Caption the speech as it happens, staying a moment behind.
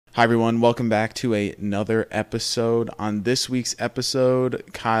Hi, everyone. Welcome back to another episode. On this week's episode,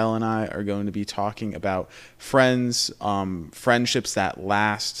 Kyle and I are going to be talking about friends, friendships that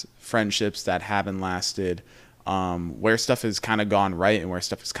last, friendships that haven't lasted, where stuff has kind of gone right and where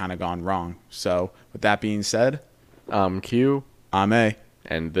stuff has kind of gone wrong. So, with that being said, I'm Q, I'm A.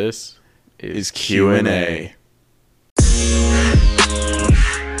 and this is Q&A.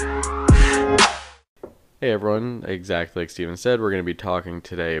 Hey everyone, exactly like Steven said, we're going to be talking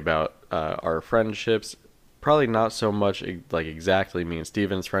today about our friendships. Probably not so much like exactly me and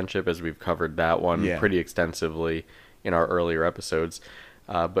Steven's friendship, as we've covered that one pretty extensively in our earlier episodes,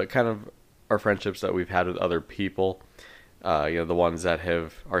 but kind of our friendships that we've had with other people. The ones that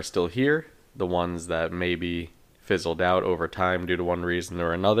are still here, the ones that maybe fizzled out over time due to one reason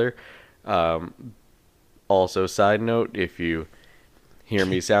or another. Also, side note, if you hear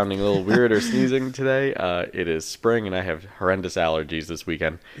me sounding a little weird or sneezing today, it is spring and I have horrendous allergies this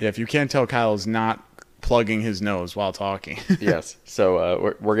weekend. Yeah, if you can't tell, Kyle's not plugging his nose while talking. Yes,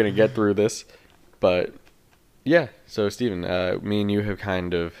 so we're going to get through this. But yeah, so Steven, me and you have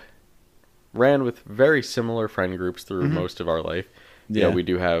kind of ran with very similar friend groups through most of our life. Yeah, we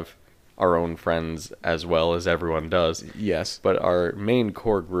do have our own friends as well, as everyone does. Yes. But our main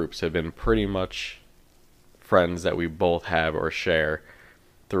core groups have been pretty much friends that we both have or share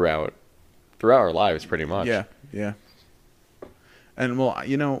throughout our lives, pretty much. Yeah. And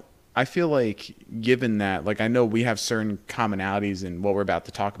well, I feel like given that, like, I know we have certain commonalities in what we're about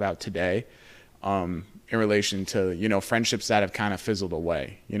to talk about today, in relation to, friendships that have kind of fizzled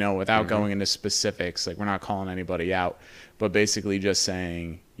away, without going into specifics. Like, we're not calling anybody out, but basically just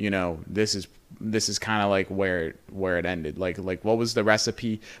saying, this is kind of like where it ended. Like what was the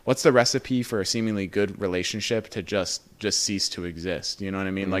recipe? What's the recipe for a seemingly good relationship to just cease to exist? You know what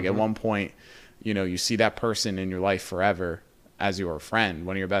I mean? Like at one point, you see that person in your life forever as your friend,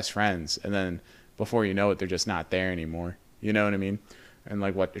 one of your best friends, and then before you know it, they're just not there anymore. You know what I mean? And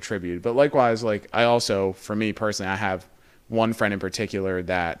like what attributed. But likewise, like I also, for me personally, I have one friend in particular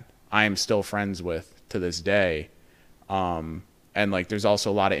that I am still friends with to this day. And like, there's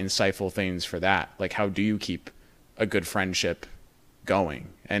also a lot of insightful things for that. Like, how do you keep a good friendship going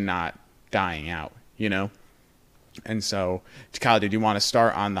and not dying out, And so, Kyle, did you want to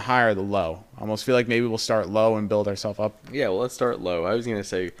start on the high or the low? I almost feel like maybe we'll start low and build ourselves up. Yeah, well, let's start low. I was going to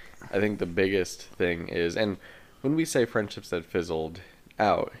say, I think the biggest thing is, and when we say friendships that fizzled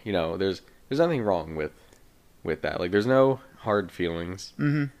out, there's nothing wrong with that. Like, there's no hard feelings.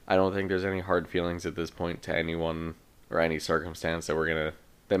 Mm-hmm. I don't think there's any hard feelings at this point to anyone or any circumstance that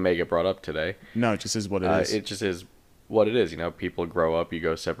may get brought up today. No, it just is what it is. It just is what it is. People grow up, you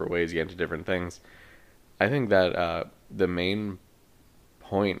go separate ways, you get into different things. I think that the main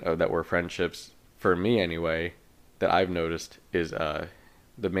point of that were friendships, for me anyway, that I've noticed is the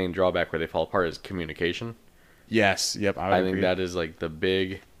main drawback where they fall apart is communication. Yes, yep, I think that is like the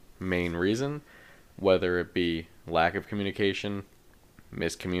big main reason, whether it be lack of communication,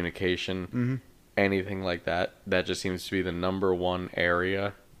 miscommunication, anything like that. That just seems to be the number one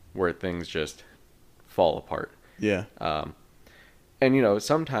area where things just fall apart. Yeah. And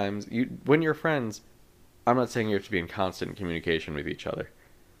sometimes when you're friends, I'm not saying you have to be in constant communication with each other.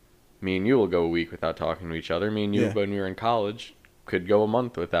 Me and you will go a week without talking to each other. Me and you, when we were in college, could go a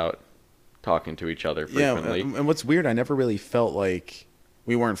month without talking to each other frequently. Yeah, and what's weird, I never really felt like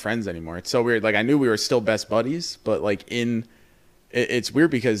we weren't friends anymore. It's so weird. Like, I knew we were still best buddies, but like it's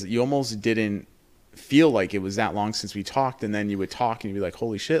weird because you almost didn't feel like it was that long since we talked, and then you would talk and you'd be like,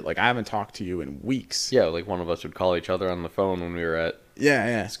 holy shit, like I haven't talked to you in weeks. Yeah, like one of us would call each other on the phone when we were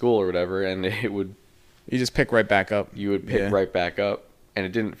at school or whatever, and you just pick right back up. You would pick right back up, and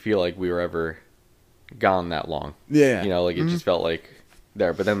it didn't feel like we were ever gone that long. Yeah. It just felt like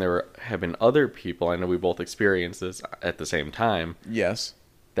there. But then there have been other people, I know we both experienced this at the same time. Yes.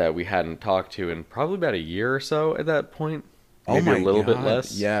 That we hadn't talked to in probably about a year or so at that point. Maybe a little bit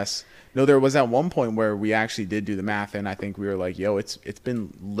less. Yes. No, there was at one point where we actually did do the math, and I think we were like, yo, it's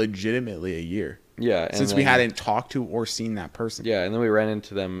been legitimately a year. Yeah. Since we hadn't talked to or seen that person. Yeah, and then we ran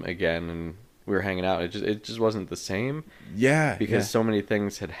into them again, and we were hanging out. It just wasn't the same. Yeah. Because so many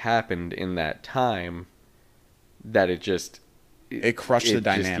things had happened in that time that it crushed the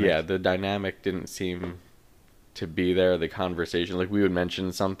dynamic. The dynamic didn't seem to be there. The conversation, like we would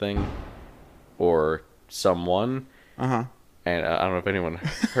mention something or someone. And I don't know if anyone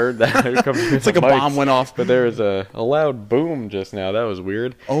heard that. It's like a bomb went off. But there was a loud boom just now. That was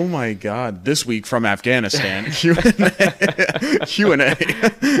weird. Oh my God. This week from Afghanistan. Q&A.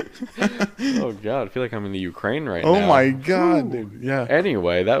 Oh God. I feel like I'm in the Ukraine right now. Oh my God, dude. Yeah.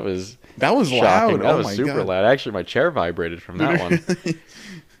 Anyway, that was loud. That was super loud. Actually, my chair vibrated from that one.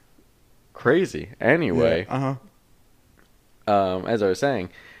 crazy. Anyway, yeah. as I was saying,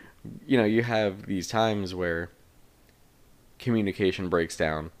 you have these times where communication breaks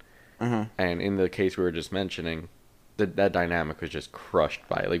down, and in the case we were just mentioning, that dynamic was just crushed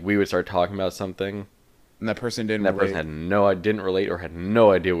by it. Like, we would start talking about something, and that person didn't. And that person didn't relate or had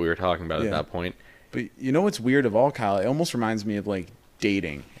no idea what we were talking about at that point. But you know what's weird of all, Kyle? It almost reminds me of like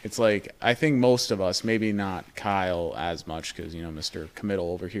dating. It's like, I think most of us, maybe not Kyle as much because Mr. Committal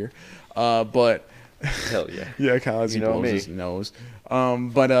over here, but hell yeah, yeah, Kyle, as he blows his nose.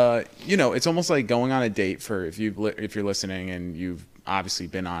 But it's almost like going on a date for if you're listening and you've obviously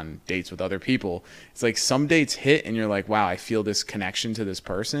been on dates with other people. It's like some dates hit and you're like, wow, I feel this connection to this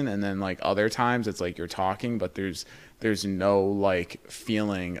person, and then like other times it's like you're talking but there's no like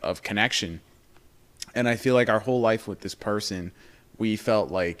feeling of connection. And I feel like our whole life with this person, we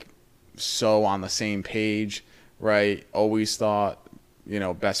felt like so on the same page, right? Always thought,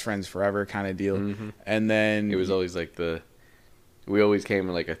 best friends forever kind of deal. And then it was always like we always came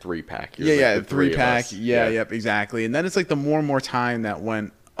in like a 3-pack. Yeah, like 3-pack. Yeah, yep, exactly. And then it's like the more and more time that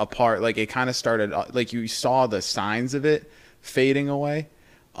went apart, like it kind of started, like you saw the signs of it fading away.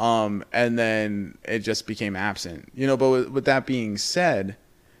 And then it just became absent, but with that being said,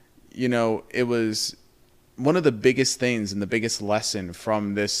 it was one of the biggest things and the biggest lesson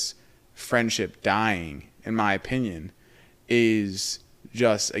from this friendship dying, in my opinion, is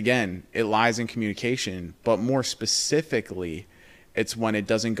just, again, it lies in communication, but more specifically, it's when it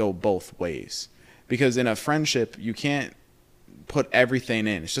doesn't go both ways. Because in a friendship, you can't put everything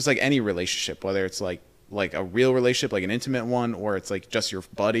in. It's just like any relationship, whether it's like a real relationship, like an intimate one, or it's like just your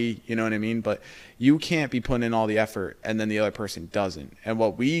buddy, you know what I mean? But you can't be putting in all the effort and then the other person doesn't. And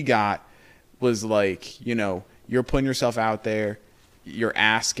what we got was like, you're putting yourself out there, you're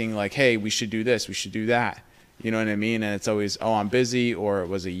asking like, hey, we should do this, we should do that. You know what I mean? And it's always, oh, I'm busy, or it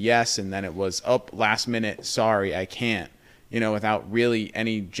was a yes, and then it was, oh, last minute, sorry, I can't, without really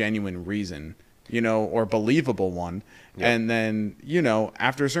any genuine reason, or believable one. Yep. And then,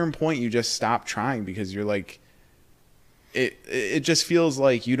 after a certain point, you just stop trying because you're like, it just feels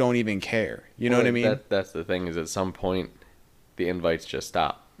like you don't even care. You know what I mean? That's the thing, is at some point, the invites just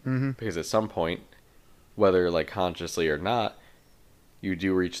stop. Because at some point, whether like consciously or not, you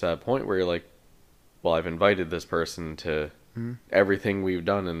do reach that point where you're like, well, I've invited this person to everything we've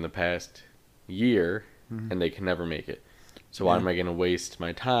done in the past year, and they can never make it. So why am I going to waste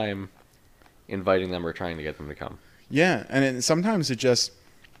my time inviting them or trying to get them to come? Yeah, and sometimes it just,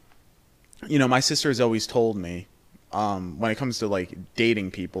 my sister has always told me, when it comes to like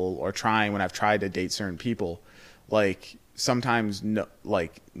dating people or when I've tried to date certain people, like sometimes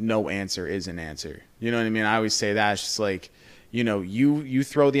no answer is an answer. You know what I mean? I always say that. It's just like, you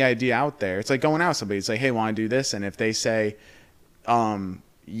throw the idea out there. It's like going out with somebody. It's like, hey, want to do this? And if they say,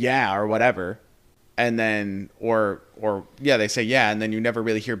 yeah, or whatever, and then, or they say yeah, and then you never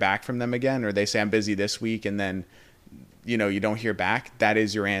really hear back from them again, or they say I'm busy this week, and then, you don't hear back, that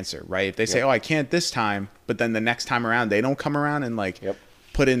is your answer, right? If they say, oh, I can't this time, but then the next time around, they don't come around and like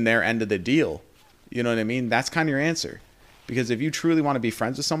put in their end of the deal. You know what I mean? That's kind of your answer. Because if you truly want to be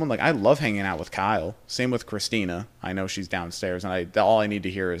friends with someone, like I love hanging out with Kyle. Same with Christina. I know she's downstairs, and all I need to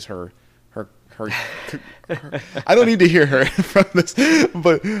hear is her. I don't need to hear her from this,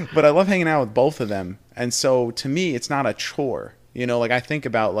 but I love hanging out with both of them. And so to me, it's not a chore. Like I think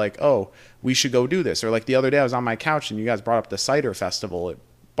about like, oh, we should go do this, or like the other day I was on my couch and you guys brought up the cider festival at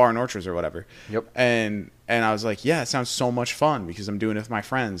Bar and Orchards or whatever. Yep. And I was like, yeah, it sounds so much fun because I'm doing it with my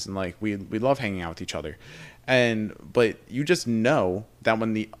friends, and like we love hanging out with each other. But you just know that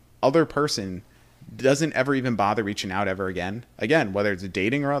when the other person doesn't ever even bother reaching out ever again, whether it's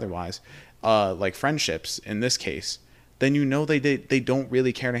dating or otherwise, like friendships in this case, then they don't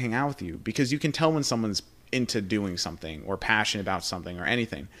really care to hang out with you, because you can tell when someone's into doing something or passionate about something or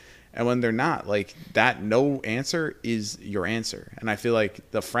anything. And when they're not, like that no answer is your answer. And I feel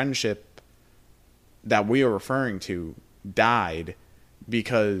like the friendship that we are referring to died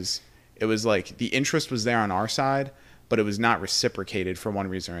because it was like the interest was there on our side, but it was not reciprocated for one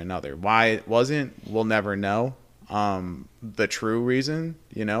reason or another. Why it wasn't, we'll never know the true reason,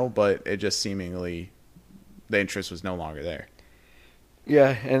 but it just seemingly the interest was no longer there. Yeah,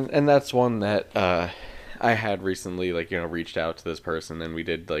 and that's one that I had recently, like, reached out to this person, and we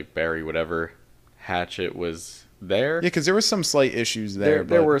did like bury whatever hatchet was there. Yeah, because there were some slight issues there.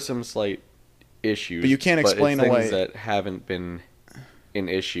 There were some slight issues, but you can't explain away things that haven't been an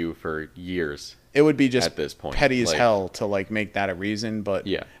issue for years. It would be just at this point petty as hell to like make that a reason, but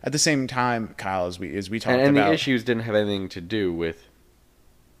at the same time, Kyle, as we talked about, and the issues didn't have anything to do with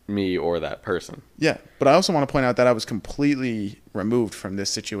me or that person. Yeah, but I also want to point out that I was completely removed from this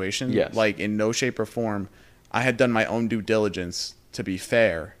situation. Yes. Like, in no shape or form, I had done my own due diligence to be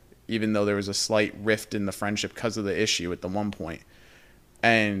fair, even though there was a slight rift in the friendship because of the issue at the one point.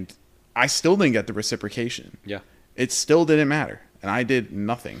 And I still didn't get the reciprocation. Yeah. It still didn't matter. And I did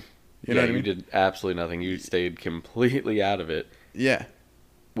nothing. You know what I mean? You did absolutely nothing. You stayed completely out of it. Yeah.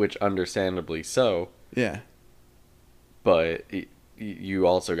 Which, understandably so. Yeah. But you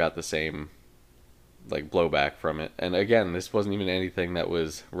also got the same, like, blowback from it. And again, this wasn't even anything that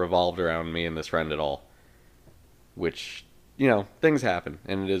was revolved around me and this friend at all. Which, you know, things happen,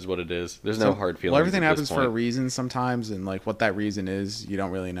 and it is what it is. There's no hard feelings. Well, everything happens for a reason sometimes, and, like, what that reason is, you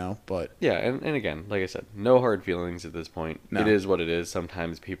don't really know. But yeah, and again, like I said, no hard feelings at this point. No. It is what it is.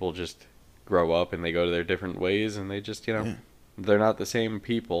 Sometimes people just grow up and they go to their different ways, and they just, you know, they're not the same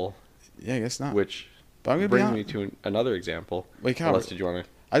people. Yeah, I guess not. Which brings me to another example. Wait, Howard, did you want to?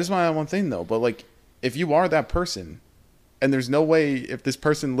 I just want to add one thing, though. But, like, if you are that person, and there's no way, if this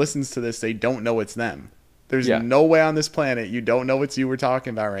person listens to this, they don't know it's them. There's no way on this planet you don't know it's you we're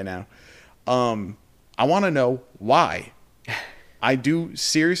talking about right now. I want to know why. I do,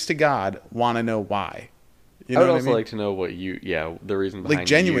 serious to God, want to know why. You know I would also like to know what the reason behind like,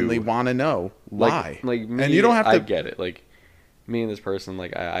 genuinely want to know why. Like me, and you don't have to. I get it. Like, me and this person,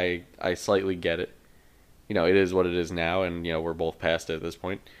 like, I slightly get it. You know, it is what it is now, and, you know, we're both past it at this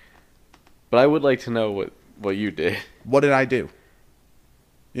point. But I would like to know what you did. What did I do?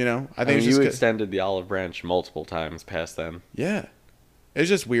 You know, I think you extended the olive branch multiple times past then. Yeah. It's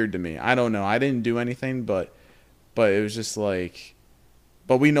just weird to me. I don't know. I didn't do anything, but it was just like,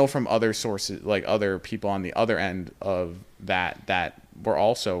 but we know from other sources, like other people on the other end of that were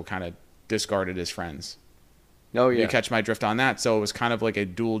also kind of discarded as friends. Oh, yeah. You catch my drift on that. So it was kind of like a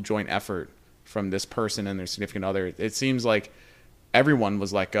dual joint effort from this person and their significant other. It seems like everyone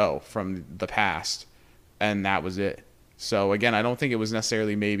was let go from the past, and that was it. So again, I don't think it was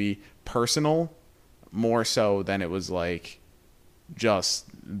necessarily maybe personal, more so than it was like just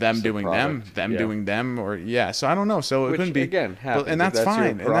them doing them, or So I don't know. So it couldn't be again, happens. And that's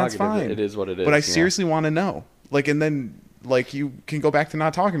fine. And that's fine. It is what it is. But I seriously want to know. Like, and then like you can go back to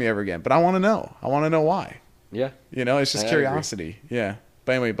not talking to me ever again. But I want to know. I want to know why. Yeah. You know, it's just curiosity. Yeah.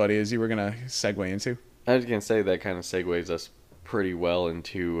 But anyway, buddy, as you were gonna segue into, I was gonna say that kind of segues us pretty well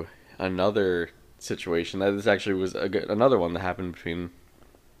into another situation. That this actually was another one that happened between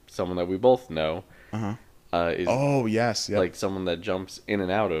someone that we both know. Yes. Like someone that jumps in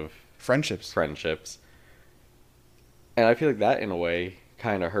and out of friendships. And I feel like that, in a way,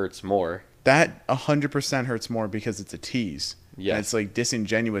 kind of hurts more. That 100% hurts more because it's a tease. Yeah. It's like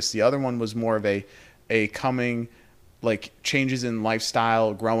disingenuous. The other one was more of a coming, like, changes in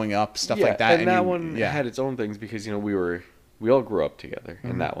lifestyle, growing up, stuff like that. And that one had its own things because, you know, we all grew up together.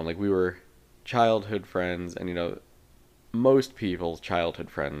 Mm-hmm. In that one, like, we were childhood friends, and, you know, most people's childhood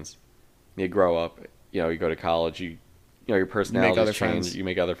friends, you grow up, you know, you go to college, you know, your personalities change, you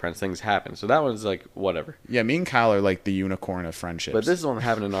make other friends, things happen. So that one's like, whatever. Yeah, me and Kyle are like the unicorn of friendships. But this is one that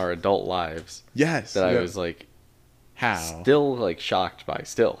happened in our adult lives. Yes. That I was like, how? Still, like, shocked by,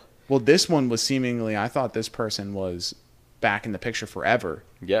 still. Well, this one was seemingly, I thought this person was back in the picture forever.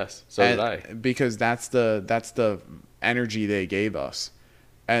 Yes, so did I. Because that's the energy they gave us.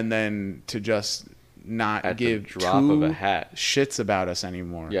 And then to just not at give the drop of a hat shits about us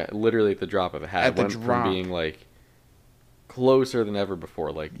anymore. Yeah, literally at the drop of a hat. It went from being, like, closer than ever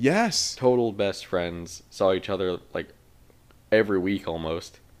before. Like, yes, total best friends. Saw each other, like, every week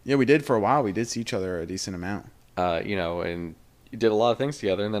almost. Yeah, we did for a while. We did see each other a decent amount. You know, and did a lot of things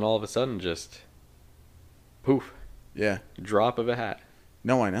together, and then all of a sudden just poof. Yeah. Drop of a hat.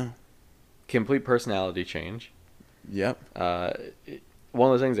 No, I know. Complete personality change. Yep. One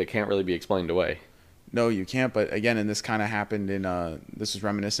of those things that can't really be explained away. No, you can't. But again, and this kind of happened in, this is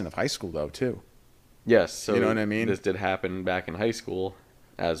reminiscent of high school, though, too. Yes. So, you know what I mean? This did happen back in high school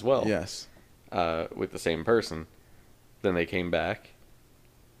as well. Yes. With the same person. Then they came back.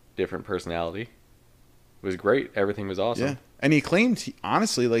 Different personality. It was great. Everything was awesome. Yeah. And he claimed,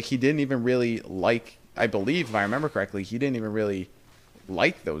 honestly, like, he didn't even really like, I believe, if I remember correctly, he didn't even really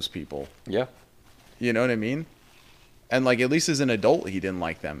like those people. Yeah. You know what I mean? And, like, at least as an adult, he didn't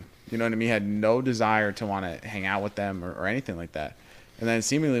like them. You know what I mean? He had no desire to want to hang out with them or anything like that. And then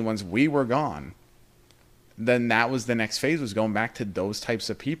seemingly once we were gone, then that was the next phase, was going back to those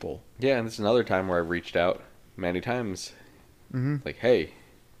types of people. Yeah, and this is another time where I've reached out many times. Mm-hmm. Like, hey,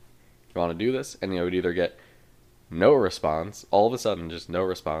 you want to do this? And, you know, we'd either get no response, all of a sudden just no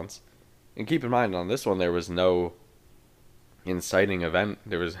response. And keep in mind, on this one, there was no inciting event.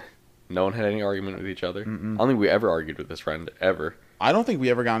 No one had any argument with each other. Mm-mm. I don't think we ever argued with this friend, ever. I don't think we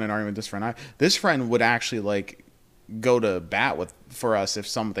ever got in an argument with this friend. This friend would actually like go to bat for us if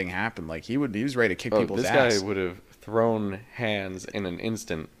something happened. Like he was ready to kick people's ass. This guy would have thrown hands in an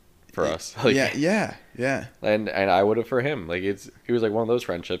instant for us. Like, yeah. And I would have for him. Like it was like one of those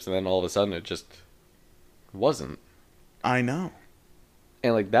friendships, and then all of a sudden it just wasn't. I know.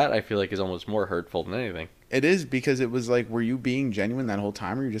 And like that, I feel like is almost more hurtful than anything. It is, because it was like, were you being genuine that whole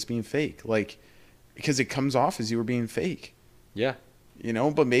time, or were you just being fake? Like, because it comes off as you were being fake. Yeah. You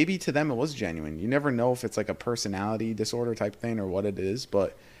know, but maybe to them it was genuine. You never know if it's like a personality disorder type thing or what it is,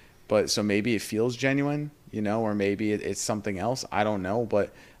 but so maybe it feels genuine, you know, or maybe it's something else. I don't know,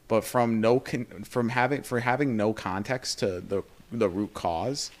 but from having no context to the root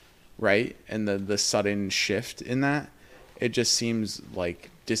cause, right, and the sudden shift in that, it just seems like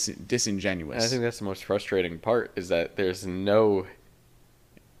disingenuous. And I think that's the most frustrating part, is that there's no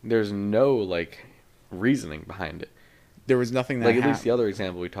like reasoning behind it. There was nothing that like at least the other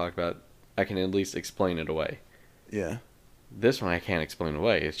example we talked about, I can at least explain it away. Yeah. This one I can't explain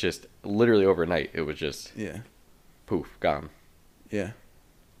away. It's just literally overnight. It was just poof, gone. Yeah.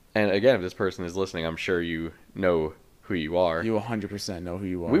 And again, if this person is listening, I'm sure you know who you are. You 100% know who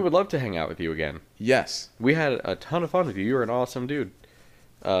you are. We would love to hang out with you again. Yes. We had a ton of fun with you. You were an awesome dude.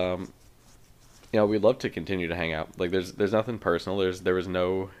 You know, we'd love to continue to hang out. Like there's nothing personal. There was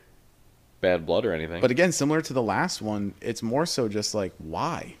no bad blood or anything. But again, similar to the last one, it's more so just like,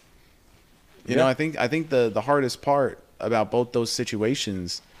 why? You know, I think the hardest part about both those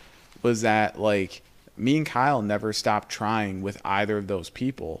situations was that, like, me and Kyle never stopped trying with either of those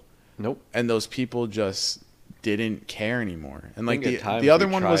people. Nope. And those people just didn't care anymore. And like the other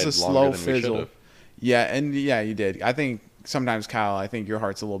one was a slow fizzle. Yeah, and you did. I think sometimes, Kyle, I think your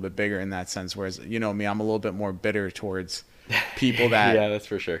heart's a little bit bigger in that sense, whereas, you know me, I'm a little bit more bitter towards people that yeah, that's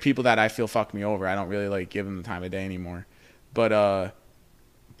for sure. People that I feel fuck me over. I don't really like give them the time of day anymore. But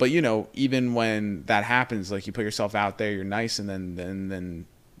you know, even when that happens, like, you put yourself out there, you're nice, and then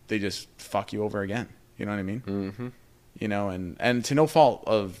they just fuck you over again. You know what I mean? Mm-hmm. You know, and to no fault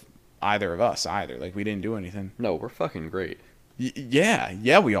of either of us either. Like, we didn't do anything. No, we're fucking great.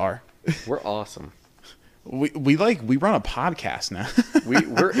 Yeah, we are. We're awesome. We run a podcast now.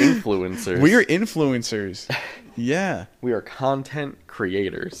 We're influencers. We are influencers. Yeah. We are content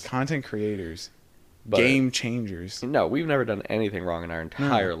creators. But game changers. No, we've never done anything wrong in our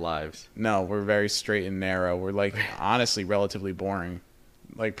entire lives. No, we're very straight and narrow. We're like, honestly, relatively boring.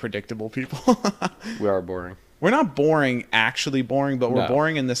 Like, predictable people. We are boring. We're not boring, actually boring, but we're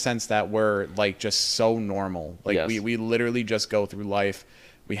boring in the sense that we're, like, just so normal. Like, yes. we literally just go through life.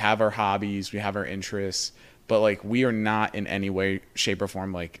 We have our hobbies, we have our interests, but, like, we are not in any way, shape, or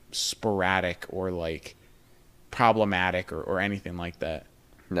form, like, sporadic or, like, problematic or anything like that.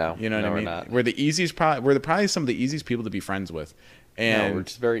 No, you know what I mean? We're not. We're the easiest, probably some of the easiest people to be friends with. And no, we're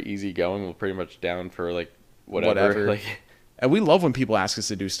just very easygoing. We're pretty much down for, like, whatever. Like, and we love when people ask us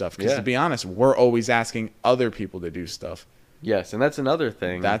to do stuff, because to be honest, we're always asking other people to do stuff. Yes, and that's another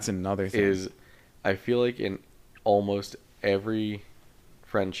thing. Is I feel like in almost every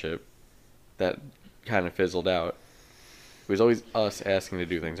friendship that kind of fizzled out, it was always us asking to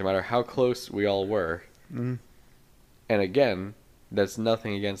do things, no matter how close we all were. Mm-hmm. And again, that's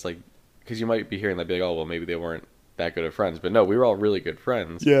nothing against, like, because you might be hearing that, be like, oh, well, maybe they weren't that good of friends. But no, we were all really good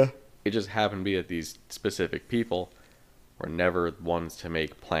friends. Yeah. It just happened to be that these specific people were never ones to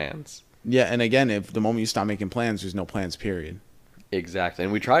make plans. Yeah, and again, if the moment you stop making plans, there's no plans, period. Exactly.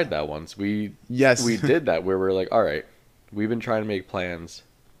 And we tried that once. We did that, where we're like, all right, we've been trying to make plans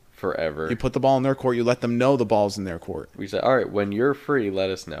forever. You put the ball in their court, you let them know the ball's in their court. We said, all right, when you're free, let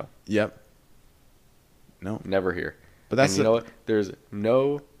us know. Yep. No. Never here. But that's you know what? There's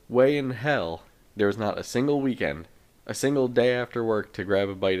no way in hell there's not a single weekend, a single day after work to grab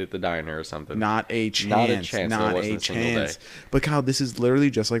a bite at the diner or something. Not a chance. Not a chance. But Kyle, this is literally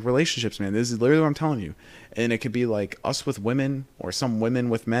just like relationships, man. This is literally what I'm telling you. And it could be like us with women, or some women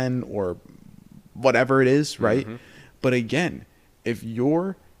with men, or whatever it is, right? Mm-hmm. But again, if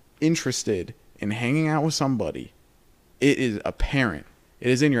you're interested in hanging out with somebody, it is apparent. It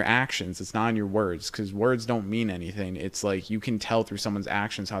is in your actions. It's not in your words, because words don't mean anything. It's like you can tell through someone's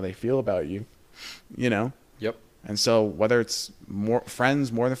actions how they feel about you, you know? Yep. And so whether it's more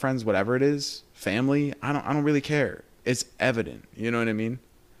than friends, whatever it is, family, I don't really care. It's evident. You know what I mean?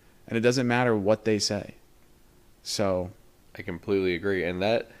 And it doesn't matter what they say. So I completely agree. And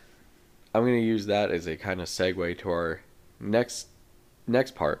that, I'm going to use that as a kind of segue to our next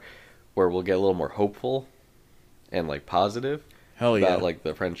part, where we'll get a little more hopeful and, like, positive. Hell yeah. About, like,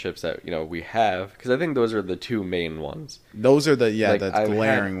 the friendships that, you know, we have, because I think those are the two main ones. Those are the like, the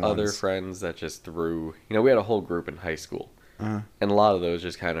glaring ones. Other friends that just threw, you know, we had a whole group in high school And a lot of those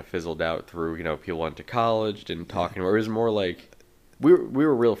just kind of fizzled out through, people went to college, didn't talk anymore. It was more like we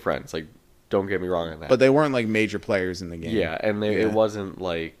were real friends. Like, don't get me wrong on that. But they weren't like major players in the game. Yeah, and it wasn't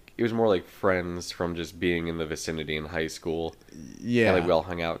like, it was more like friends from just being in the vicinity in high school. Yeah. And like we all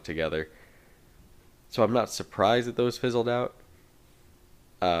hung out together. So I'm not surprised that those fizzled out.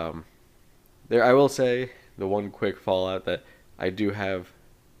 I will say the one quick fallout that I do have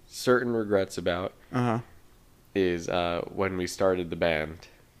certain regrets about is when we started the band.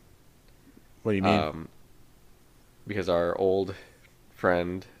 What do you mean? Because our old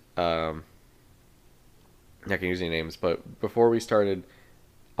friend, I can use any names, but before we started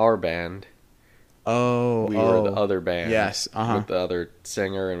our band, we were the other band. Yes, with the other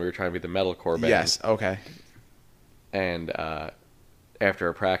singer, and we were trying to be the metalcore band. Yes, okay. And after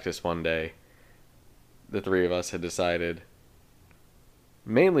a practice one day, the three of us had decided,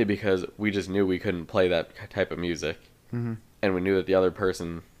 mainly because we just knew we couldn't play that type of music, and we knew that the other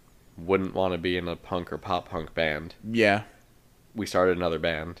person wouldn't want to be in a punk or pop punk band. Yeah. We started another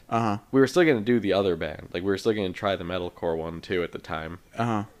band. We were still going to do the other band. Like, we were still going to try the metalcore one, too, at the time.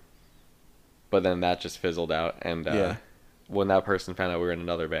 But then that just fizzled out, and when that person found out we were in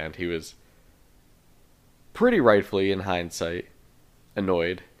another band, he was pretty rightfully, in hindsight,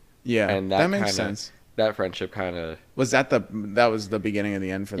 annoyed. Yeah, and that makes sense. That friendship kind of... That was the beginning of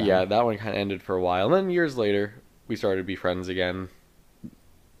the end for them? Yeah, that one kind of ended for a while. And then years later, we started to be friends again.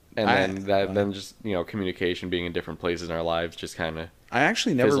 And then just, communication being in different places in our lives just kind of... I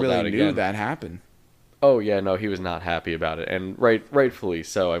actually never really knew that happened. Oh, yeah, no, he was not happy about it. And rightfully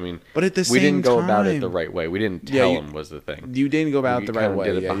so. I mean, but at the same we didn't go time, about it the right way. We didn't tell him was the thing. You didn't go about it the right way.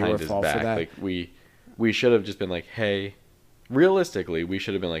 Did it behind his back. Like, we should have just been like, hey... Realistically, we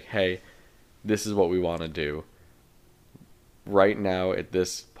should have been like, hey, this is what we want to do. Right now, at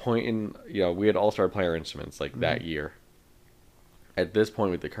this point in, we had all started playing our instruments like that year. At this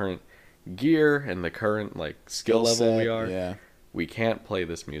point, with the current gear and the current skill level we are, we can't play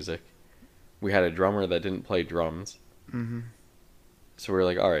this music. We had a drummer that didn't play drums. So we were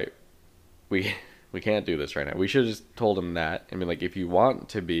like, all right, we can't do this right now. We should have just told him that and been like, if you want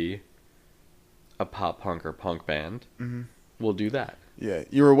to be a pop punk or punk band, we'll do that. Yeah,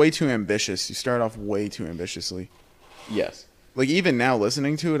 you were way too ambitious. You started off way too ambitiously. Yes. Like, even now,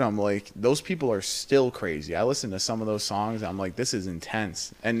 listening to it, I'm like, those people are still crazy. I listen to some of those songs, I'm like, this is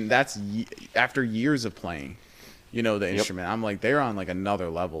intense. And that's after years of playing, the instrument. I'm like, they're on, another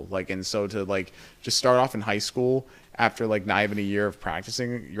level. And so to, just start off in high school after, not even a year of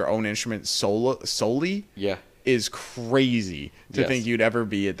practicing your own instrument solely is crazy to think you'd ever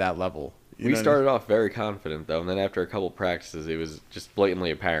be at that level. We started off very confident, though, and then after a couple practices, it was just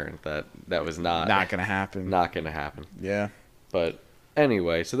blatantly apparent that was not going to happen. Not going to happen. Yeah. But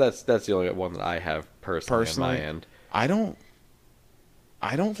anyway, so that's the only one that I have personally on my end. I don't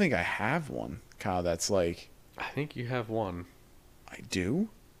think I have one, Kyle, that's I think you have one. I do?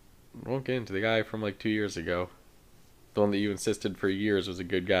 I won't get into the guy from 2 years ago. The one that you insisted for years was a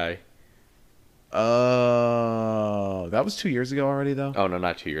good guy. Oh, that was 2 years ago already, though? Oh, no,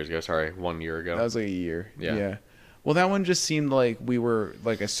 not 2 years ago. Sorry, 1 year ago. That was a year. Yeah. Well, that one just seemed like we were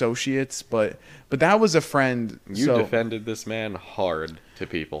associates, but that was a friend. You defended this man hard to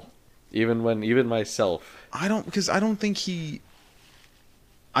people, even myself. I think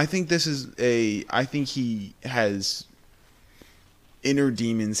he has inner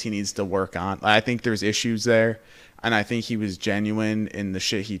demons he needs to work on. I think there's issues there. And I think he was genuine in the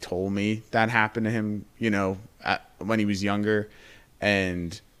shit he told me that happened to him, when he was younger,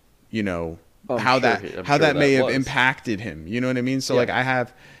 and how that may have impacted him. You know what I mean? So it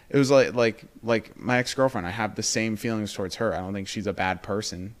was like my ex-girlfriend. I have the same feelings towards her. I don't think she's a bad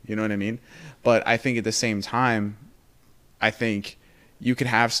person. You know what I mean? But I think at the same time, I think you could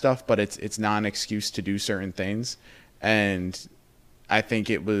have stuff, but it's not an excuse to do certain things. And I think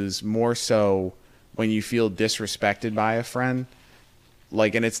it was more so when you feel disrespected by a friend,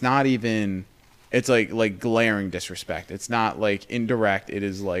 and it's not even, it's like glaring disrespect. It's not indirect. It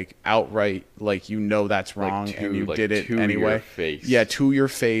is outright, that's wrong, and you did it anyway. Your face. Yeah, to your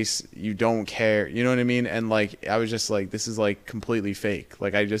face. You don't care. You know what I mean? And I was just this is completely fake.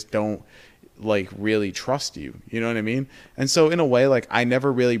 I just don't really trust you. You know what I mean? And so in a way, I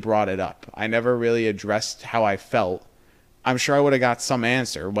never really brought it up. I never really addressed how I felt. I'm sure I would have got some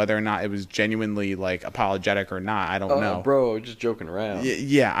answer, whether or not it was genuinely apologetic or not. I don't know. Bro, just joking around.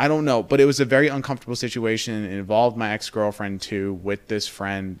 Yeah, I don't know. But it was a very uncomfortable situation. It involved my ex-girlfriend too, with this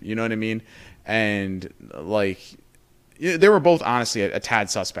friend. You know what I mean? And they were both honestly a tad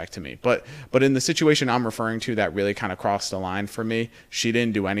suspect to me. But in the situation I'm referring to that really kind of crossed the line for me, she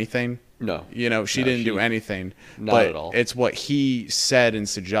didn't do anything. No. She didn't do anything. Not at all. It's what he said and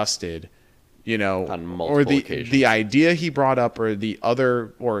suggested, on multiple or occasions. the idea he brought up, or the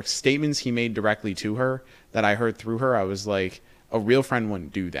other, or statements he made directly to her that I heard through her. I was like, a real friend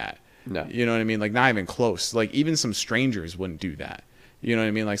wouldn't do that. No. You know what I mean? Like, not even close. Like, even some strangers wouldn't do that. You know what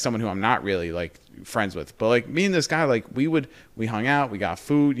I mean? Like, someone who I'm not really, like, friends with. But, like, me and this guy, like, we hung out, we got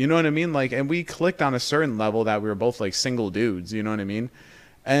food, you know what I mean? Like, and we clicked on a certain level that we were both, like, single dudes, you know what I mean?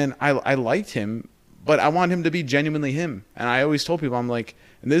 And I liked him, but I want him to be genuinely him. And I always told people, I'm like,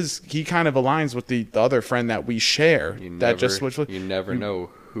 and he kind of aligns with the other friend that we share. You never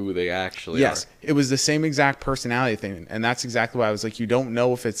know who they actually are. Yes, it was the same exact personality thing. And that's exactly why I was like, you don't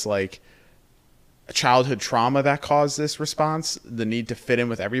know if it's, like, childhood trauma that caused this response, the need to fit in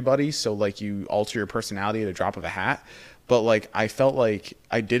with everybody, so like you alter your personality at a drop of a hat. But like I felt like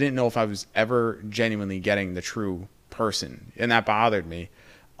I didn't know if I was ever genuinely getting the true person, and that bothered me.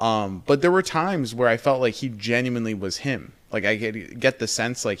 But there were times where I felt like he genuinely was him. Like I get the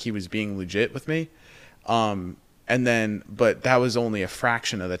sense like he was being legit with me. And then, but that was only a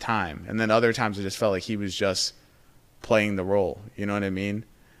fraction of the time. And then other times I just felt like he was just playing the role. You know what I mean?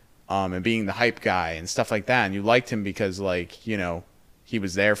 And being the hype guy and stuff like that. And you liked him because, like, he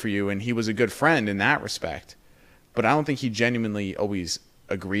was there for you and he was a good friend in that respect. But I don't think he genuinely always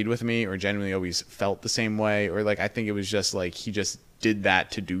agreed with me or genuinely always felt the same way. Or, like, I think it was just, like, he just did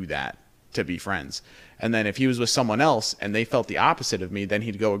that, to be friends. And then if he was with someone else and they felt the opposite of me, then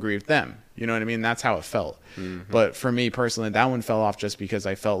he'd go agree with them. You know what I mean? That's how it felt. Mm-hmm. But for me personally, that one fell off just because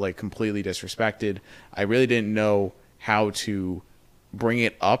I felt, like, completely disrespected. I really didn't know how to bring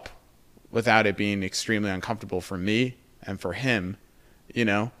it up without it being extremely uncomfortable for me and for him,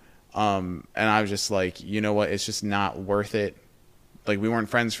 and I was just like, you know what, it's just not worth it. Like, we weren't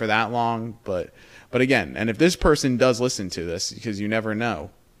friends for that long, but again, and if this person does listen to this, because you never know,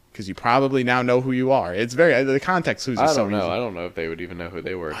 because you probably now know who you are. It's the context clues are so easy. I don't know if they would even know who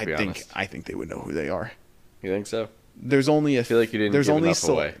they were, to be honest. I think they would know who they are. You think so? There's only I feel like you didn't give enough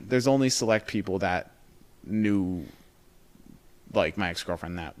away. There's only select people that knew, like, my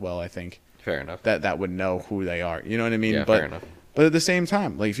ex-girlfriend that well, I think. Fair enough. That would know who they are. You know what I mean? Yeah, fair enough. But at the same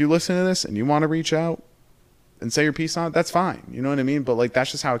time, like, if you listen to this and you want to reach out and say your piece on it, that's fine. You know what I mean? But, like, that's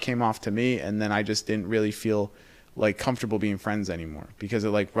just how it came off to me, and then I just didn't really feel, like, comfortable being friends anymore because it,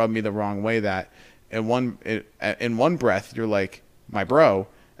 like, rubbed me the wrong way that in one breath you're like, my bro,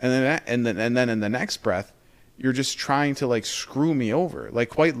 and then in the next breath you're just trying to, like, screw me over, like,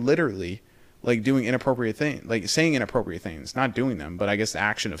 quite literally. Like, doing inappropriate things, like saying inappropriate things, not doing them, but I guess the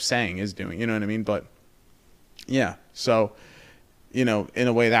action of saying is doing, you know what I mean? But yeah, so, in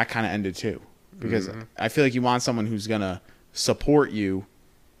a way that kind of ended too, because I feel like you want someone who's going to support you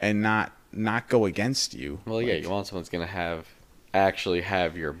and not go against you. Well, like, yeah, you want someone who's going to actually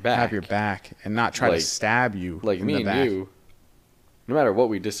have your back. Have your back and not try to stab you. Like in me the and back. you, no matter what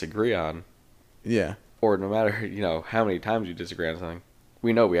we disagree on. Yeah. Or no matter, how many times you disagree on something.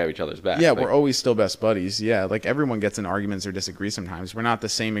 We know we have each other's back. Yeah, we're always still best buddies. Yeah, like, everyone gets in arguments or disagree sometimes. We're not the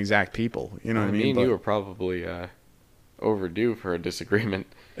same exact people. You know what I mean? Me and you are probably overdue for a disagreement.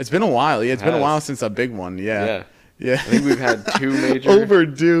 It's been a while. Yeah, it's been a while since a big one. Yeah. I think we've had two major...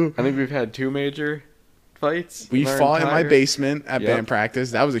 Overdue. I think we've had two major fights. We fought in my basement at band practice.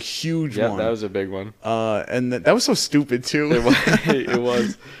 That was a huge one. Yeah, that was a big one. And that was so stupid, too. It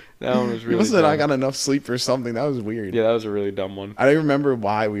was. That one was really must have not got enough sleep or something. That was weird. Yeah, that was a really dumb one. I don't remember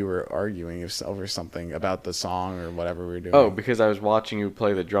why we were arguing over something about the song or whatever we were doing. Oh, because I was watching you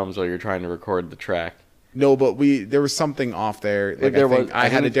play the drums while you were trying to record the track. No, but there was something off there. Like, I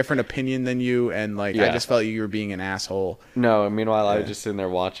had a different opinion than you, and, like, I just felt you were being an asshole. No, meanwhile, I was just sitting there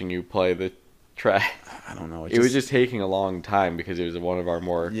watching you play the track. I don't know. It was just taking a long time because it was one of our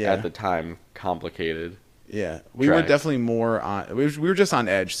more, at the time, complicated. Yeah, we were definitely more on. We were just on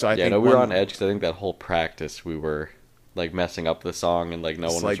edge. So I think we were on edge because I think that whole practice we were, like, messing up the song and, like,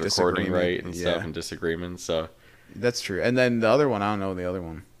 no one was recording right and stuff and disagreements. So that's true. And then the other one, I don't know the other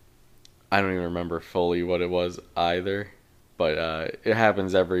one. I don't even remember fully what it was either, but it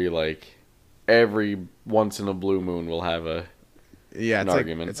happens every once in a blue moon we'll have an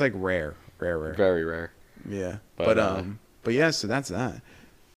argument. It's like rare, very rare. Yeah, but yeah, so that's that.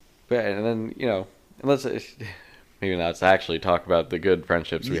 But and then let's maybe let's actually talk about the good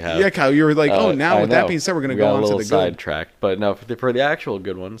friendships we have. Yeah, Kyle, you were like, now with that being said, we're going to go on to the good. Sidetracked, but no, for the actual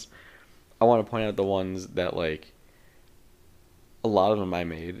good ones, I want to point out the ones that, like, a lot of them I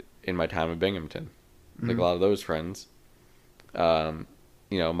made in my time in Binghamton. Like, a lot of those friends.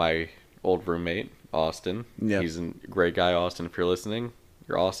 My old roommate, Austin. Yeah. He's a great guy, Austin. If you're listening,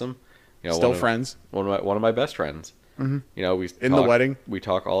 you're awesome. Still friends. One of my best friends. Mm-hmm. The wedding. We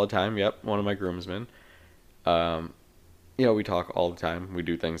talk all the time. Yep, one of my groomsmen. We talk all the time. We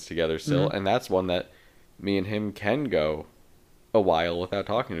do things together still, and that's one that me and him can go a while without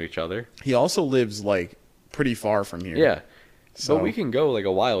talking to each other. He also lives like pretty far from here. Yeah, so we can go like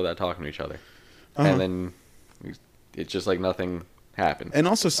a while without talking to each other, and then it's just like nothing happened. And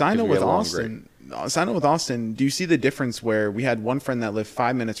also, side note with Austin. Do you see the difference where we had one friend that lived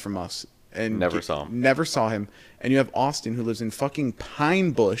 5 minutes from us and never saw him, and you have Austin who lives in fucking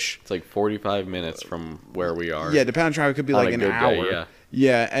Pine Bush. It's like 45 minutes from where we are. Yeah, depending on traffic, it could be like an hour. Day,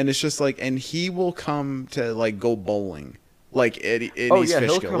 yeah, and it's just like, and he will come to like go bowling, like Eddie's he'll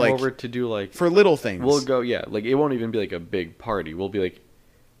Fish come like, over to do like for little things. We'll go, like it won't even be like a big party. We'll be like,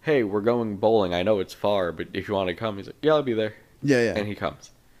 hey, we're going bowling. I know it's far, but if you want to come, he's like, yeah, I'll be there. Yeah, and he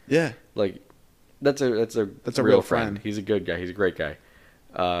comes. Yeah, like that's a real friend. He's a good guy. He's a great guy.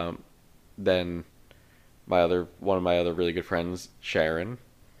 Then one of my other really good friends, Sharon.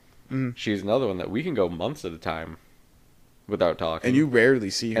 She's another one that we can go months at a time without talking. And you rarely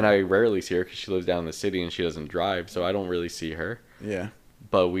see her. And I rarely see her because she lives down in the city and she doesn't drive, so I don't really see her. Yeah.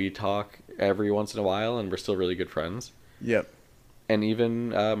 But we talk every once in a while, and we're still really good friends. Yep. And even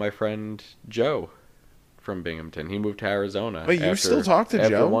my friend Joe from Binghamton, he moved to Arizona. Wait, you still talk to Joe?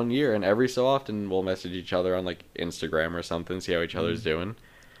 After 1 year, and every so often we'll message each other on like Instagram or something, see how each other's doing.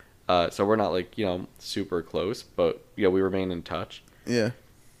 So we're not like, super close, but we remain in touch. Yeah.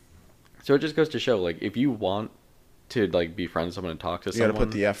 So it just goes to show, like, if you want to like be friends with someone and talk to someone, you gotta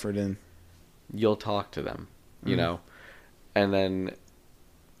put the effort in. You'll talk to them, you know. And then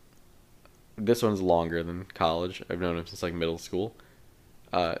this one's longer than college. I've known him since like middle school.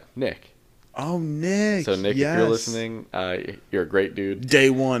 Nick. Oh, Nick. So Nick, yes. if you're listening, you're a great dude. Day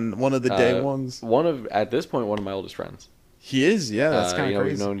one of the day ones. At this point, one of my oldest friends. He is, yeah. That's kind of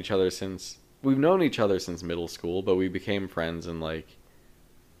crazy. We've known each other since middle school, but we became friends in like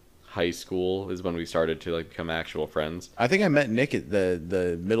high school is when we started to like become actual friends. I think I met Nick at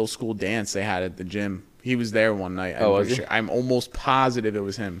the middle school dance they had at the gym. He was there one night. I'm almost positive it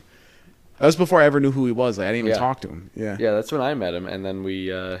was him. That was before I ever knew who he was. Like, I didn't even talk to him. Yeah. Yeah, that's when I met him, and then we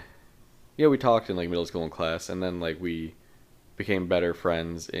talked in like middle school and class, and then like we became better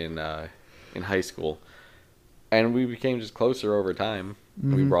friends in high school, and we became just closer over time.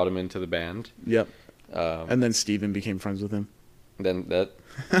 We brought him into the band. Yep. And then Steven became friends with him. Then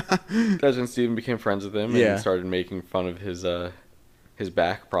that's when Steven became friends with him and started making fun of his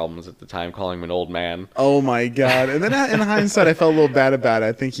back problems at the time, calling him an old man. Oh my god! And then in hindsight, I felt a little bad about it.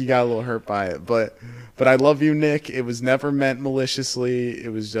 I think he got a little hurt by it, but I love you, Nick. It was never meant maliciously.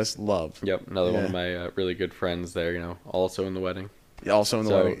 It was just love. Yep, another one of my really good friends there. Also in the wedding. Also in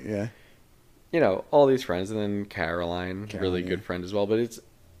the wedding. Yeah. All these friends, and then Caroline, really good friend as well. But it's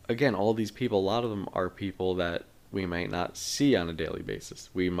again, all these people. A lot of them are people that we might not see on a daily basis.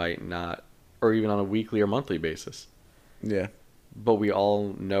 We might not, or even on a weekly or monthly basis. Yeah. But we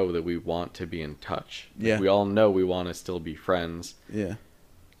all know that we want to be in touch. Yeah. We all know we want to still be friends. Yeah.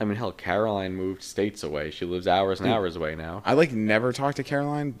 I mean, hell, Caroline moved states away. She lives hours and hours away now. I never talk to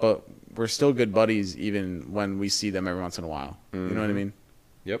Caroline, but we're still good buddies even when we see them every once in a while. Mm-hmm. You know what I mean?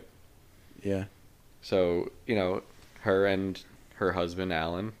 Yep. Yeah. So, her and her husband,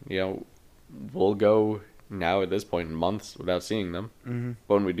 Alan, we'll go now at this point in months without seeing them. Mm-hmm.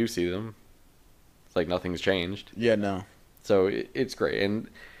 But when we do see them, it's like nothing's changed. Yeah, no. So it's great. And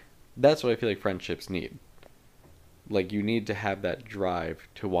that's what I feel like friendships need. Like, you need to have that drive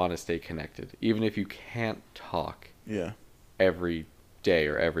to want to stay connected. Even if you can't talk every day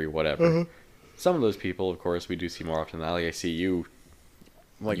or every whatever. Mm-hmm. Some of those people, of course, we do see more often than not. Like, I see you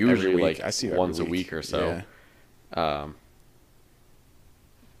like usually every week. Like I see you once every a week or so. Yeah.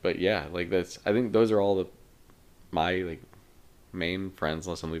 But yeah, like I think those are all my like main friends,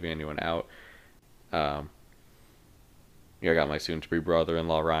 unless I'm leaving anyone out. I got my soon-to-be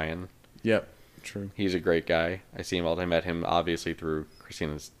brother-in-law, Ryan. Yep, true. He's a great guy. I see him all the time. I met him, obviously, through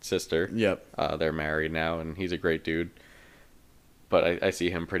Christina's sister. Yep. They're married now, and he's a great dude. But I see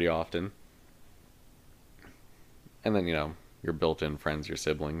him pretty often. And then, your built-in friends, your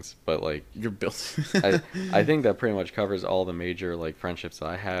siblings. But, like... You're built... I think that pretty much covers all the major, like, friendships that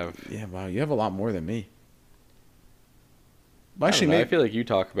I have. Yeah, wow. You have a lot more than me. Well, actually, I feel like you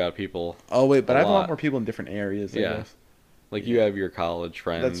talk about people. Oh, wait, but I have a lot more people in different areas. I guess. Like, you have your college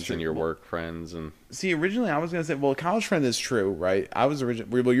friends and your work friends. And see, originally I was going to say, well, college friend is true, right?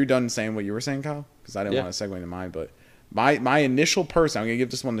 Well, you're done saying what you were saying, Kyle? Because I didn't want to segue into mine. But my initial person, I'm going to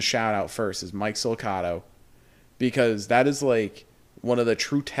give this one the shout out first, is Mike Silicato. Because that is, like, one of the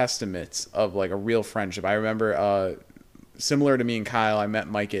true testaments of like a real friendship. I remember, similar to me and Kyle, I met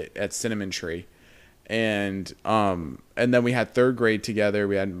Mike at Cinnamon Tree, and then we had third grade together.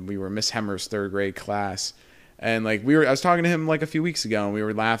 We were Miss Hemmer's third grade class, and like I was talking to him like a few weeks ago, and we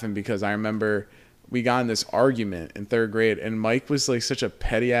were laughing because I remember we got in this argument in third grade, and Mike was like such a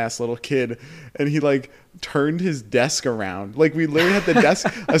petty ass little kid, and he like turned his desk around. Like we literally had the desk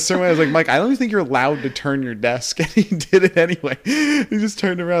a certain way. I was like, Mike, I don't even think you're allowed to turn your desk, and he did it anyway. He just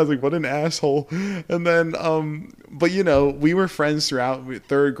turned around. I was like, what an asshole. And then, but you know, we were friends throughout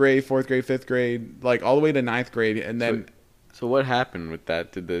third grade, fourth grade, fifth grade, like all the way to ninth grade, and then. So what happened with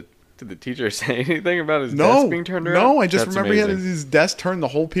that? Did the teacher say anything about his desk being turned around? No, I just remember amazing. He had his desk turned the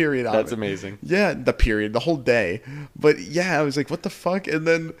whole period out. That's amazing. Yeah, the whole day. But yeah, I was like, what the fuck? And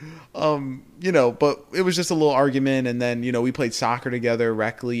then, you know, but it was just a little argument. And then, you know, we played soccer together,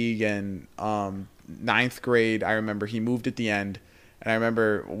 rec league, and ninth grade, I remember he moved at the end. And I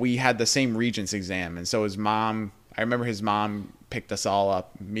remember we had the same Regents exam. And so I remember his mom picked us all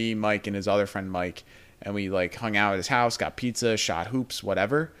up, me, Mike, and his other friend, Mike. And we like hung out at his house, got pizza, shot hoops,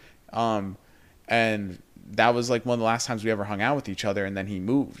 whatever. And that was like one of the last times we ever hung out with each other. And then he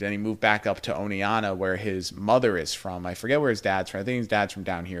moved back up to Oneonta, where his mother is from. I forget where his dad's from. I think his dad's from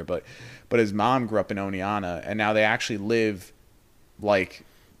down here, but his mom grew up in Oneonta, and now they actually live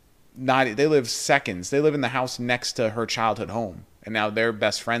they live seconds. They live in the house next to her childhood home. And now they're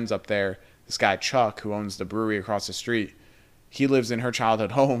best friends up there. This guy, Chuck, who owns the brewery across the street, he lives in her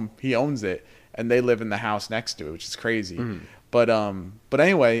childhood home. He owns it. And they live in the house next to it, which is crazy. Mm. But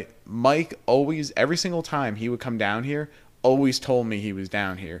anyway, Mike always, every single time he would come down here, always told me he was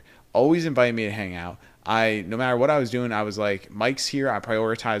down here. Always invited me to hang out. No matter what I was doing, I was like, Mike's here. I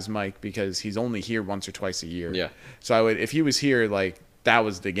prioritize Mike because he's only here once or twice a year. Yeah. So if he was here, like, that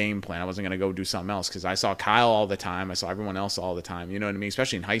was the game plan. I wasn't going to go do something else because I saw Kyle all the time. I saw everyone else all the time. You know what I mean?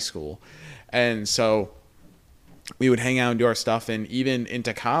 Especially in high school. And so we would hang out and do our stuff. And even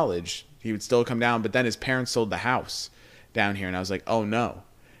into college, he would still come down. But then his parents sold the house down here. And I was like, oh, no.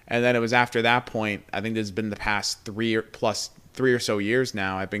 And then it was after that point, I think this has been the past 3 or so years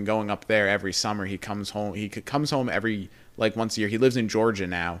now. I've been going up there every summer. He comes home. He comes home every, like, once a year. He lives in Georgia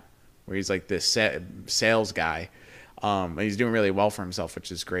now, where he's like this sales guy. And he's doing really well for himself,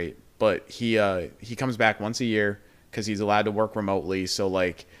 which is great. But he comes back once a year because he's allowed to work remotely. So,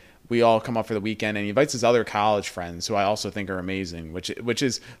 like, we all come up for the weekend, and he invites his other college friends, who I also think are amazing, which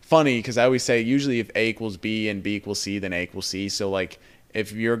is funny because I always say usually if A equals B and B equals C, then A equals C. So, like,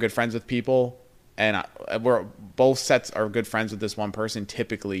 if you're good friends with people and we're both sets are good friends with this one person,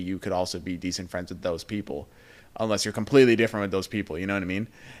 typically you could also be decent friends with those people, unless you're completely different with those people. You know what I mean?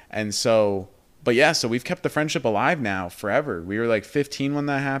 And so, but yeah, so we've kept the friendship alive now forever. We were like 15 when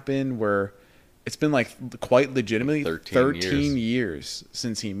that happened. It's been like quite legitimately 13 years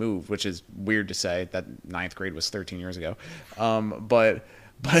since he moved, which is weird to say that ninth grade was 13 years ago. But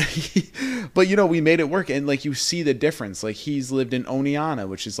you know, we made it work. And like, you see the difference. Like, he's lived in Oneonta,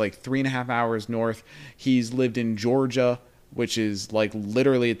 which is like 3.5 hours north. He's lived in Georgia, which is like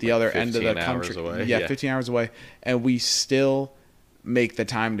literally at the other end of the country. Away. Yeah, 15 hours away. And we still make the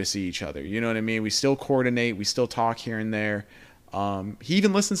time to see each other. You know what I mean? We still coordinate. We still talk here and there. He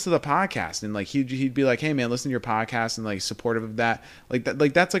even listens to the podcast, and like he'd be like, "Hey man, listen to your podcast," and like supportive of that. Like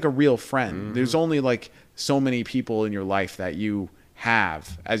that's like a real friend. Mm-hmm. There's only like so many people in your life that you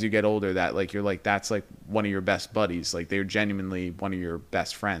have as you get older that like you're like that's like one of your best buddies. Like, they're genuinely one of your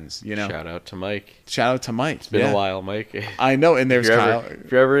best friends. You know. Shout out to Mike. It's been a while, Mike. I know, and there's Kyle.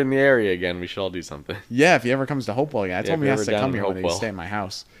 If you're ever in the area again, we should all do something. Yeah, if he ever comes to Hopewell again, I told him he has to come here when he stay at my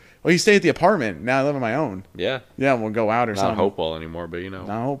house. Well, you stay at the apartment. Now I live on my own. Yeah. Yeah, we'll go out or something. Not Hopewell anymore, but you know.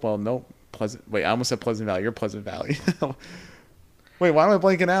 Not Hopewell, nope. Wait, I almost said Pleasant Valley. You're Pleasant Valley. Wait, why am I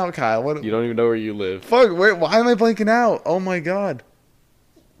blanking out, Kyle? What? You don't even know where you live. Fuck, why am I blanking out? Oh my god.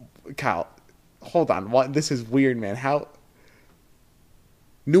 Kyle, hold on. What? This is weird, man. How?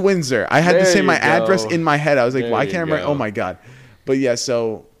 New Windsor. I had to say my address in my head. I was like, why can't I remember? Oh my god. But yeah,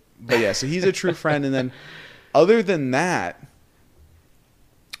 so he's a true friend. And then other than that,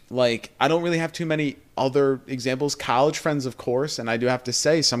 like, I don't really have too many other examples. College friends, of course, and I do have to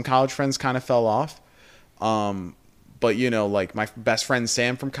say some college friends kind of fell off. But, you know, like my best friend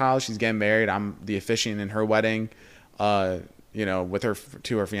Sam from college, she's getting married. I'm the officiant in her wedding, you know, with her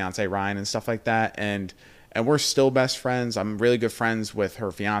fiance Ryan and stuff like that. And we're still best friends. I'm really good friends with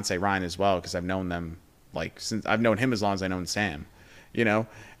her fiance Ryan as well, because I've known them since I've known him as long as I've known Sam, you know,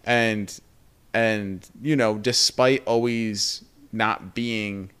 and you know, despite always not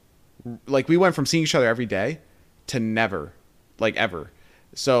being. Like, we went from seeing each other every day to never, like, ever.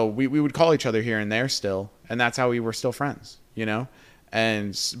 So we would call each other here and there still, and that's how we were still friends, you know?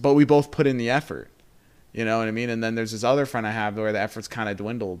 but we both put in the effort. You know what I mean? And then there's this other friend I have where the effort's kind of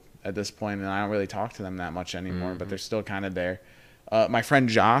dwindled at this point, and I don't really talk to them that much anymore, but they're still kind of there. My friend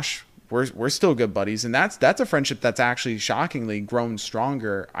Josh, we're still good buddies, and that's a friendship that's actually shockingly grown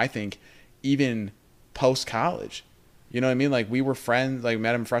stronger, I think, even post college. You know what I mean? Like, we were friends, like,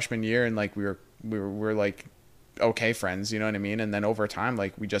 met him freshman year, and like we were like okay friends, you know what I mean? And then over time,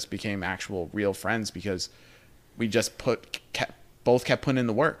 like, we just became actual real friends because we just both kept putting in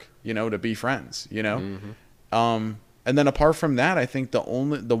the work, you know, to be friends, you know? And then apart from that, I think the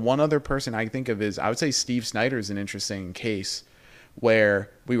one other person I think of is, I would say Steve Snyder is an interesting case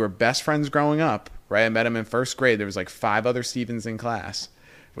where we were best friends growing up, right? I met him in first grade. There was like 5 other Stevens in class,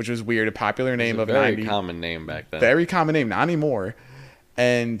 which was weird. A popular name of 90. Very common name back then. Very common name, not anymore.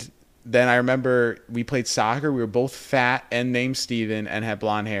 And then I remember we played soccer. We were both fat and named Steven and had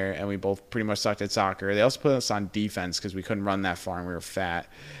blonde hair, and we both pretty much sucked at soccer. They also put us on defense because we couldn't run that far and we were fat.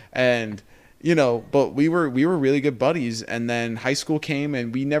 And, you know, but we were really good buddies. And then high school came,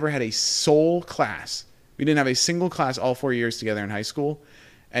 and we never had a sole class. We didn't have a single class all 4 years together in high school.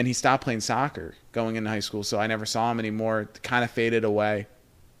 And he stopped playing soccer going into high school, so I never saw him anymore. Kind of faded away.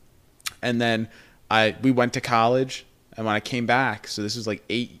 And then we went to college, and when I came back, so this was like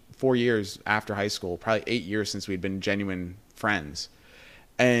 4 years after high school, probably 8 years since we'd been genuine friends.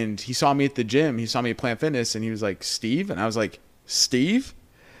 And he saw me at the gym. He saw me at Plant Fitness, and he was like, Steve? And I was like, Steve?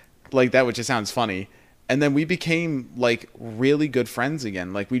 Like, that, which just sounds funny. And then we became like really good friends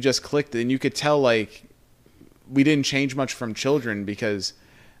again. Like, we just clicked, and you could tell like we didn't change much from children because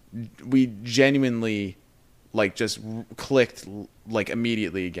we genuinely like just clicked like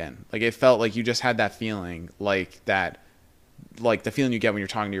immediately again. Like, it felt like you just had that feeling, like that, like the feeling you get when you're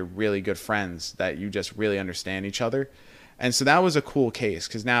talking to your really good friends, that you just really understand each other. And so that was a cool case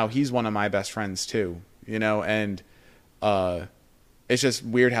because now he's one of my best friends too, you know, and it's just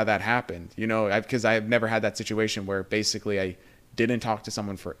weird how that happened, you know, because I've never had that situation where basically I didn't talk to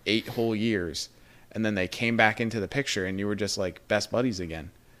someone for 8 whole years and then they came back into the picture and you were just like best buddies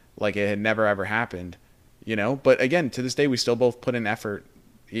again. Like, it had never ever happened, you know. But again, to this day, we still both put in effort.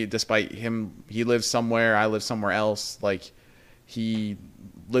 Despite him, he lives somewhere, I live somewhere else. Like, he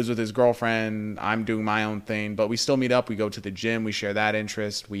lives with his girlfriend, I'm doing my own thing, but we still meet up. We go to the gym, we share that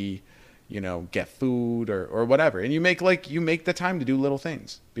interest, we, you know, get food or whatever. And you make the time to do little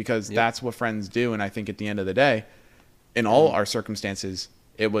things because that's what friends do. And I think at the end of the day, in all our circumstances,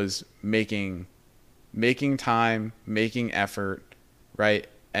 it was making time, making effort, right?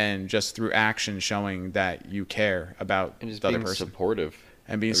 And just through action showing that you care about and just the other being person. Supportive.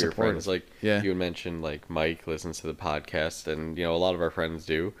 And being supportive. Like, you had mentioned, like, Mike listens to the podcast, and, you know, a lot of our friends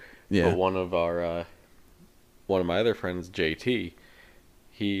do. Yeah. But one of my other friends, JT,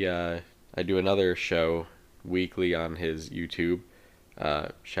 I do another show weekly on his YouTube.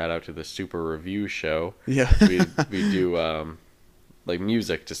 Shout out to the Super Review Show. Yeah. we do, like,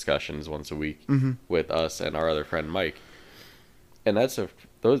 music discussions once a week with us and our other friend, Mike. And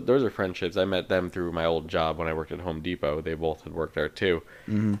those are friendships. I met them through my old job when I worked at Home Depot. They both had worked there too.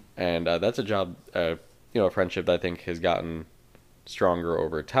 And that's a job, you know, a friendship that I think has gotten stronger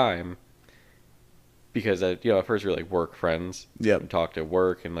over time. Because, you know, at first we were like work friends. Yep. We talked at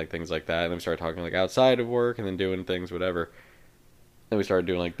work and like things like that. And then we started talking like outside of work and then doing things, whatever. Then we started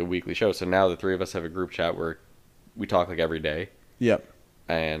doing like the weekly show. So now the 3 of us have a group chat where we talk like every day. Yep.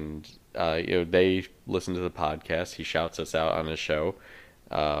 And you know, they listen to the podcast. He shouts us out on his show.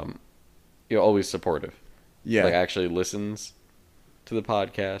 You know, always supportive. Yeah. Like, actually listens to the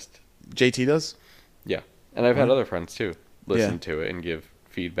podcast. JT does? Yeah. And I've had other friends too listen to it and give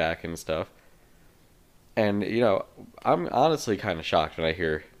feedback and stuff. And, you know, I'm honestly kind of shocked when I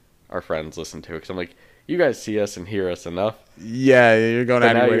hear our friends listen to it. Because I'm like, you guys see us and hear us enough. Yeah, you're going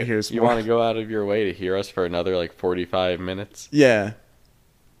out of your way to hear us more. You want to go out of your way to hear us for another, like, 45 minutes? Yeah.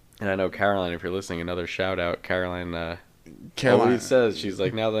 And I know Caroline, if you're listening, another shout out. Caroline always says, she's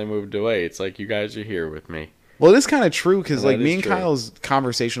like, now that I moved away, it's like, you guys are here with me. Well, it is kind of true because, like, me and true. Kyle's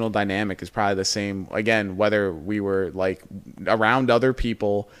conversational dynamic is probably the same. Again, whether we were, like, around other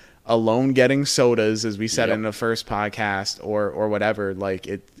people, alone getting sodas, as we said in the first podcast, or whatever, like,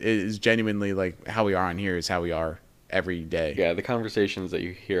 it is genuinely, like, how we are on here is how we are every day. Yeah, the conversations that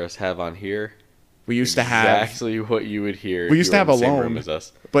you hear us have on here, we used to have exactly what you would hear. We used to have in the same alone, room as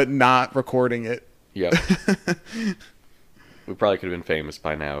us. But not recording it. Yep. We probably could have been famous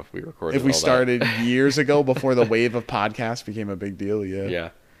by now if we recorded. If we started years ago, before the wave of podcasts became a big deal. Yeah. Yeah.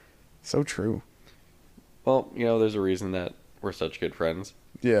 So true. Well, you know, there's a reason that we're such good friends.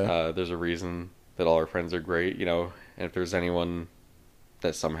 Yeah. There's a reason that all our friends are great. You know, and if there's anyone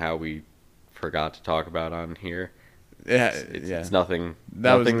that somehow we forgot to talk about on here, Yeah, it's nothing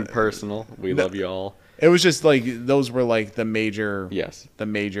personal. We love you all. It was just like those were like the major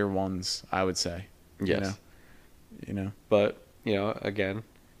ones, I would say. Yes. You know. But, again,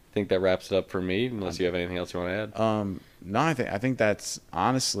 I think that wraps it up for me, unless you have anything else you want to add. No, I think that's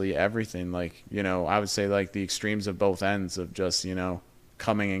honestly everything. Like, I would say like the extremes of both ends of just,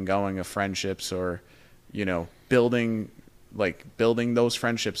 coming and going of friendships, or, building those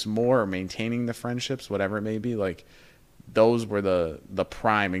friendships more, or maintaining the friendships, whatever it may be. Like, those were the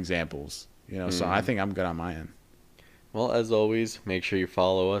prime examples, so I think I'm good on my end. Well, as always, make sure you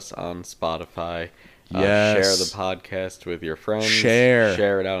follow us on Spotify. Yes. Share the podcast with your friends.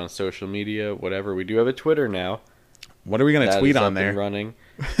 Share it out on social media, whatever. We do have a Twitter now. What are we going to tweet on there? Running.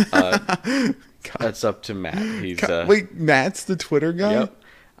 That's up to Matt. Wait, Matt's the Twitter guy? Yep.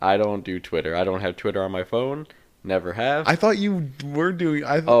 I don't do Twitter. I don't have Twitter on my phone. Never have. I thought you were doing...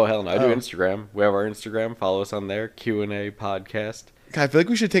 Oh, hell no. I do Instagram. We have our Instagram. Follow us on there. Q&A podcast. God, I feel like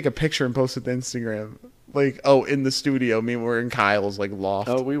we should take a picture and post it to Instagram. Like, in the studio. I mean, we're in Kyle's, loft.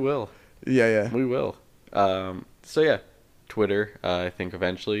 Oh, we will. Yeah. We will. So, yeah. Twitter. I think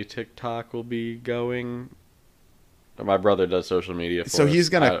eventually TikTok will be going... My brother does social media for us. So he's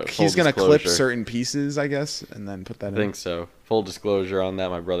gonna clip certain pieces, I guess, and then put that in. I think so. Full disclosure on that.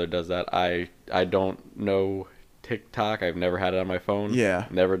 My brother does that. I don't know TikTok. I've never had it on my phone. Yeah.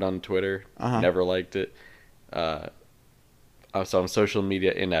 Never done Twitter. Never liked it. So I'm social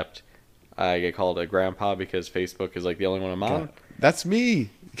media inept. I get called a grandpa because Facebook is the only one I'm on. That's me.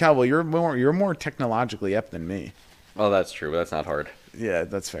 Well, you're more technologically apt than me. Well, that's true, but that's not hard. Yeah,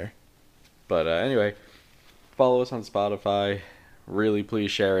 that's fair. But anyway, follow us on Spotify. Really,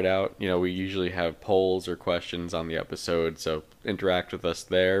 please share it out. We usually have polls or questions on the episode, so interact with us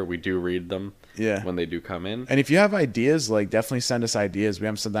there. We do read them when they do come in. And if you have ideas, definitely send us ideas. We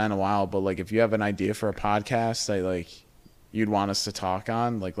haven't said that in a while, but if you have an idea for a podcast that you'd want us to talk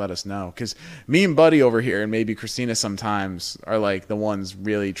on, let us know. Because me and Buddy over here, and maybe Christina sometimes, are the ones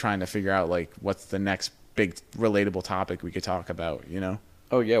really trying to figure out what's the next big relatable topic we could talk about,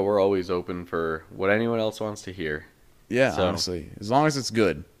 Oh, yeah, we're always open for what anyone else wants to hear. Yeah, honestly. As long as it's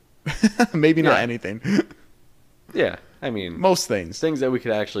good. Maybe not anything. Yeah, I mean... most things. Things that we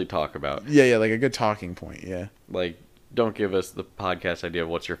could actually talk about. Yeah, a good talking point, yeah. Don't give us the podcast idea of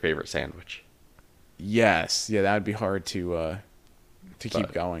what's your favorite sandwich. Yes. Yeah, that would be hard to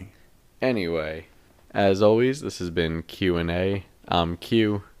keep going. Anyway, as always, this has been Q&A. I'm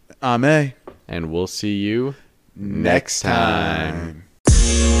Q. I'm A. And we'll see you next time.